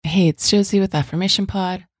Hey, it's Josie with Affirmation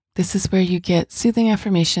Pod. This is where you get soothing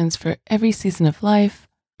affirmations for every season of life.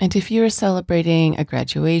 And if you are celebrating a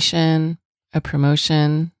graduation, a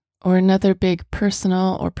promotion, or another big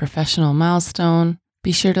personal or professional milestone,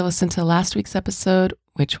 be sure to listen to last week's episode,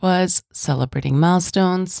 which was Celebrating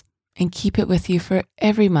Milestones, and keep it with you for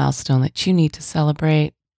every milestone that you need to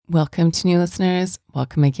celebrate. Welcome to new listeners.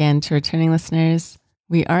 Welcome again to returning listeners.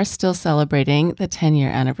 We are still celebrating the 10-year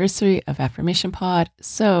anniversary of Affirmation Pod.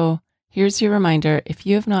 So here's your reminder, if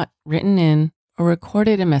you have not written in or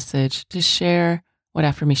recorded a message to share what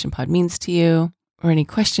Affirmation Pod means to you or any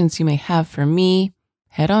questions you may have for me,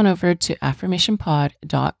 head on over to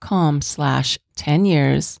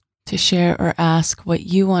affirmationpod.com/10years to share or ask what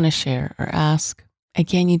you want to share or ask.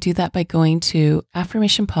 Again, you do that by going to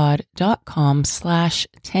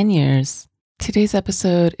affirmationpod.com/10years. Today's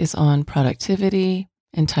episode is on productivity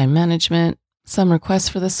and time management. Some requests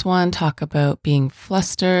for this one talk about being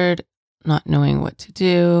flustered, not knowing what to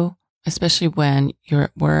do, especially when you're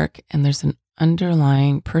at work and there's an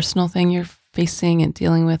underlying personal thing you're facing and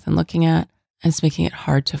dealing with and looking at, and it's making it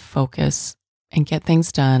hard to focus and get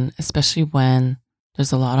things done, especially when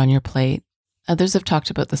there's a lot on your plate. Others have talked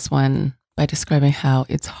about this one by describing how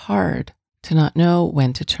it's hard to not know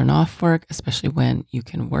when to turn off work, especially when you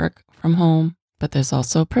can work from home. But there's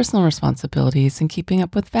also personal responsibilities and keeping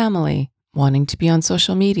up with family, wanting to be on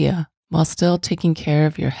social media while still taking care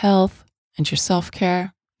of your health and your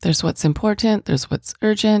self-care. There's what's important, there's what's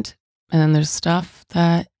urgent, and then there's stuff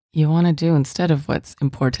that you want to do instead of what's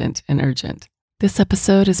important and urgent. This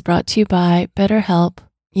episode is brought to you by BetterHelp.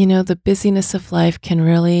 You know, the busyness of life can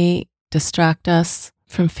really distract us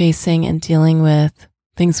from facing and dealing with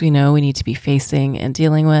things we know we need to be facing and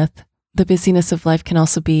dealing with. The busyness of life can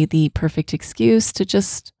also be the perfect excuse to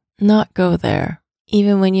just not go there,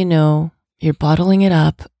 even when you know you're bottling it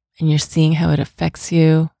up and you're seeing how it affects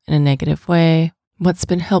you in a negative way. What's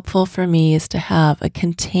been helpful for me is to have a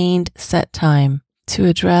contained set time to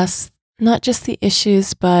address not just the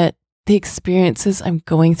issues, but the experiences I'm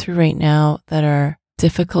going through right now that are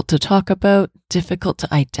difficult to talk about, difficult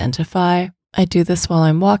to identify. I do this while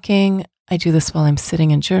I'm walking. I do this while I'm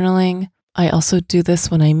sitting and journaling. I also do this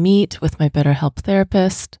when I meet with my BetterHelp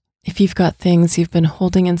therapist. If you've got things you've been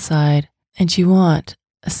holding inside and you want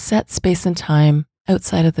a set space and time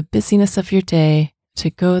outside of the busyness of your day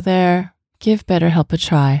to go there, give BetterHelp a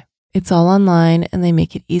try. It's all online and they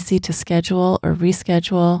make it easy to schedule or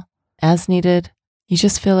reschedule as needed. You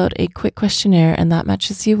just fill out a quick questionnaire and that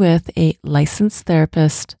matches you with a licensed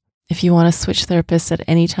therapist. If you want to switch therapists at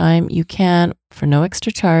any time, you can for no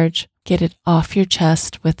extra charge. Get it off your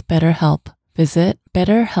chest with BetterHelp. Visit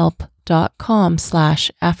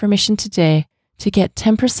betterhelp.com/affirmation today to get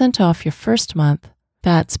 10% off your first month.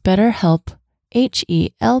 That's BetterHelp,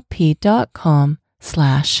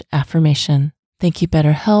 HELP.com/affirmation. Thank you,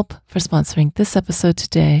 BetterHelp, for sponsoring this episode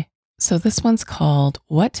today. So this one's called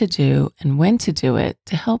What to Do and When to Do It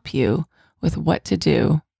to help you with what to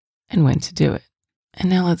do and when to do it. And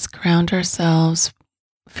now let's ground ourselves.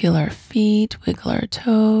 Feel our feet, wiggle our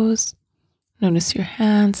toes. Notice your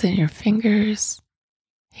hands and your fingers.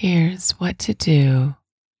 Here's what to do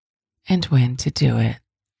and when to do it.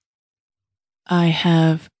 I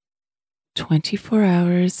have 24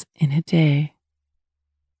 hours in a day.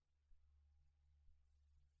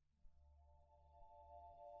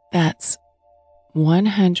 That's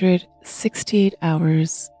 168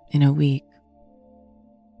 hours in a week.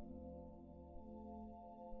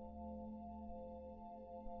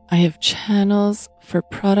 I have channels for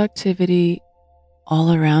productivity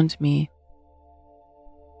all around me.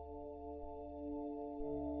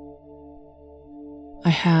 I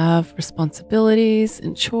have responsibilities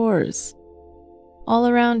and chores all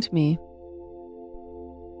around me.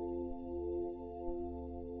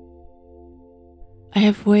 I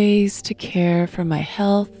have ways to care for my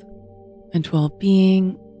health and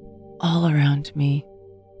well-being all around me.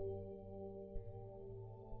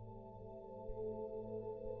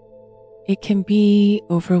 It can be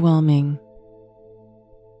overwhelming.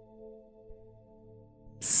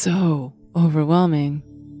 So overwhelming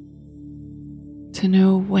to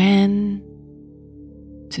know when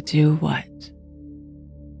to do what.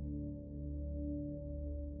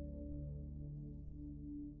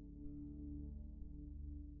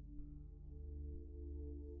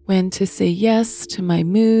 When to say yes to my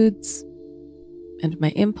moods and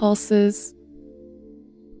my impulses,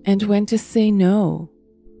 and when to say no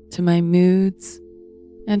to my moods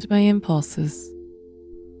and my impulses.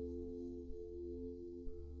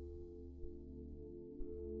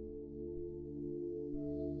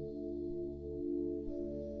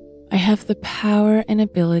 I have the power and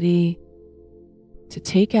ability to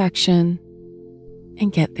take action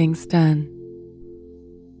and get things done.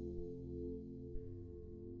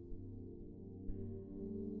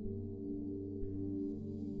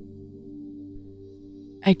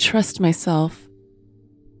 I trust myself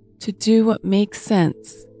to do what makes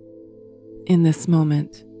sense in this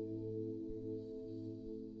moment.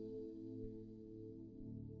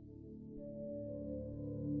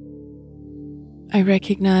 I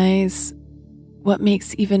recognize what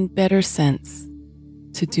makes even better sense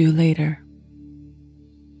to do later.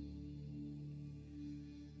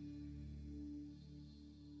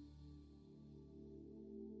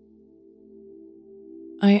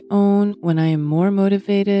 I own when I am more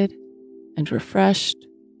motivated and refreshed.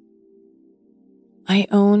 I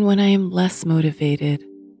own when I am less motivated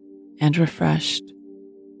and refreshed.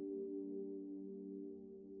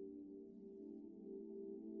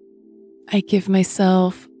 I give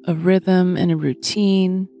myself a rhythm and a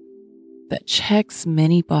routine that checks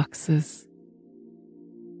many boxes.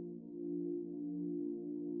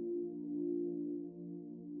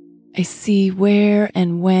 I see where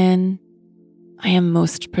and when I am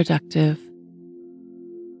most productive.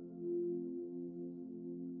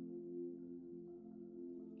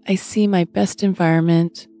 I see my best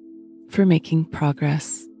environment for making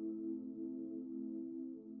progress.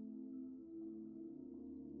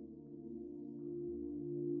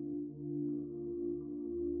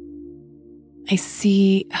 I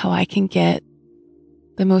see how I can get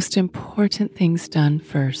the most important things done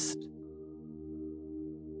first.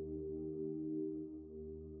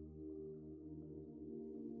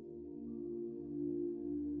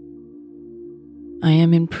 I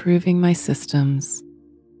am improving my systems.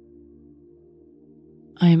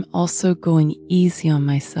 I am also going easy on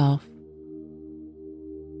myself.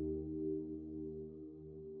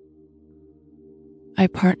 I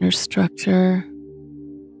partner structure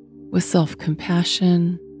with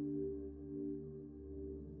self-compassion.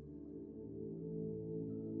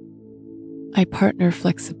 I partner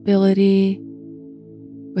flexibility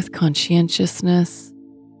with conscientiousness.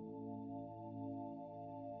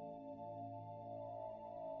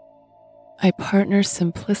 I partner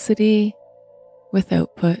simplicity with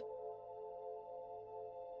output.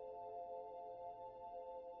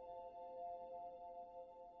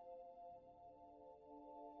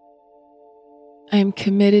 I am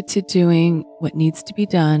committed to doing what needs to be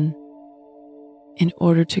done in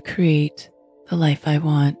order to create the life I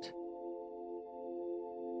want.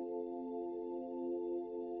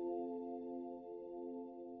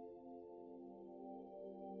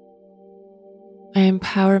 I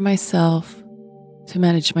empower myself to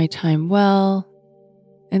manage my time well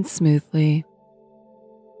and smoothly.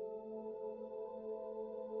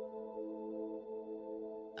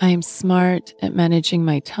 I am smart at managing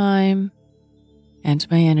my time and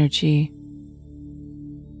my energy.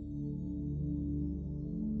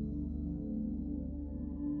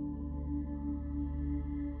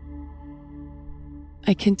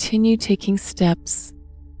 I continue taking steps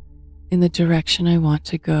in the direction I want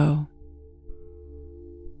to go.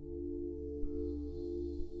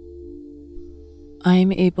 I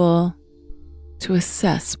am able to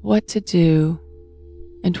assess what to do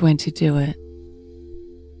and when to do it,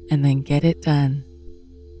 and then get it done.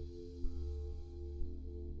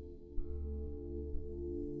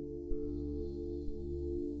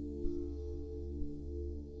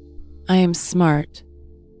 I am smart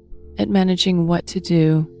at managing what to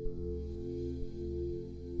do.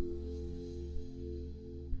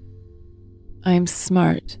 I am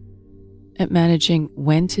smart at managing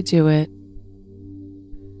when to do it.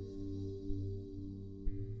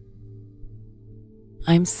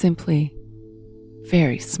 I'm simply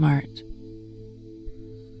very smart.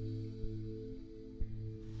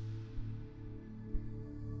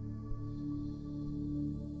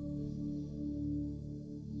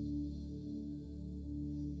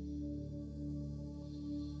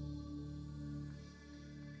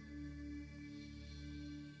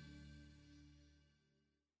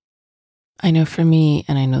 I know for me,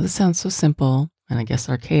 and I know this sounds so simple and I guess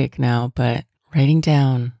archaic now, but writing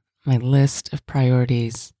down my list of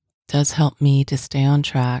priorities does help me to stay on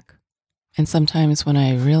track. And sometimes when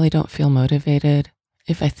I really don't feel motivated,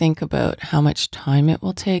 if I think about how much time it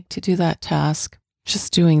will take to do that task,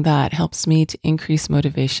 just doing that helps me to increase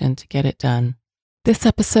motivation to get it done. This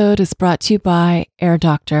episode is brought to you by Air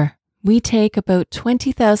Doctor. We take about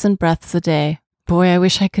 20,000 breaths a day. Boy, I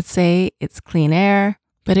wish I could say it's clean air,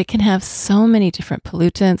 but it can have so many different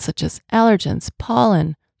pollutants such as allergens,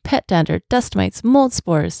 pollen, pet dander, dust mites, mold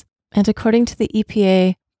spores. And according to the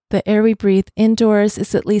EPA, the air we breathe indoors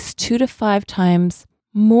is at least 2 to 5 times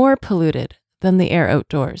more polluted than the air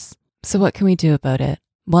outdoors. So what can we do about it?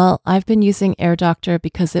 Well, I've been using Air Doctor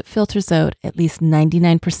because it filters out at least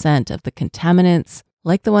 99% of the contaminants,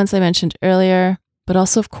 like the ones I mentioned earlier, but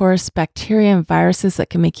also, of course, bacteria and viruses that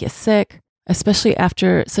can make you sick, especially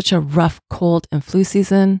after such a rough cold and flu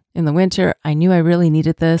season in the winter. I knew I really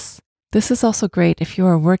needed this. This is also great if you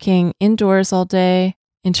are working indoors all day,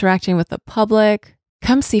 interacting with the public.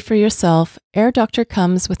 Come see for yourself. Air Doctor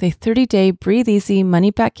comes with a 30-day breathe easy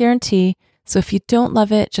money back guarantee. So if you don't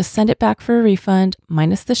love it, just send it back for a refund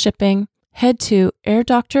minus the shipping. Head to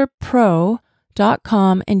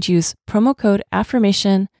airdoctorpro.com and use promo code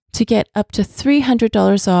AFFIRMATION to get up to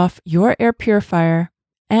 $300 off your air purifier.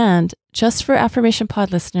 And just for Affirmation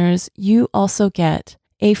Pod listeners, you also get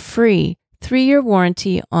a free 3-year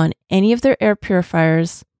warranty on any of their air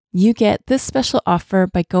purifiers. You get this special offer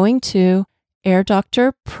by going to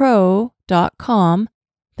airdoctorpro.com.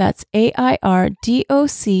 That's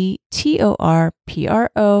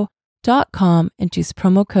airdoctorpro.com and use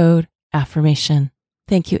promo code AFFIRMATION.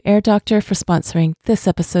 Thank you, Air Doctor, for sponsoring this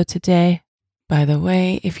episode today. By the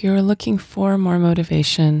way, if you're looking for more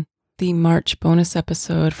motivation, the March bonus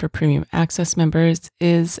episode for Premium Access members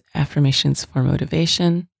is Affirmations for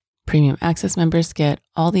Motivation. Premium Access members get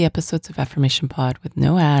all the episodes of Affirmation Pod with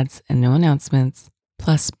no ads and no announcements,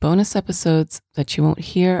 plus bonus episodes that you won't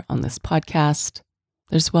hear on this podcast.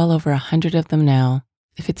 There's well over 100 of them now.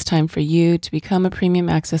 If it's time for you to become a Premium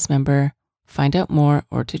Access member, find out more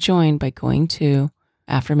or to join by going to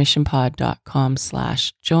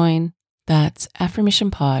affirmationpod.com/join. That's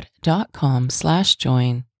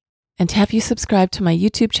affirmationpod.com/join. And have you subscribed to my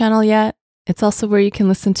YouTube channel yet? It's also where you can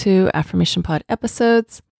listen to Affirmation Pod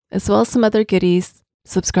episodes, as well as some other goodies.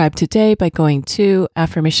 Subscribe today by going to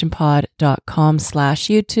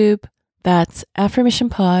affirmationpod.com/YouTube. That's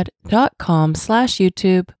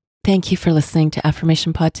affirmationpod.com/YouTube. Thank you for listening to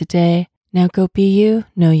Affirmation Pod today. Now go be you,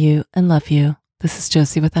 know you, and love you. This is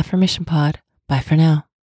Josie with Affirmation Pod. Bye for now.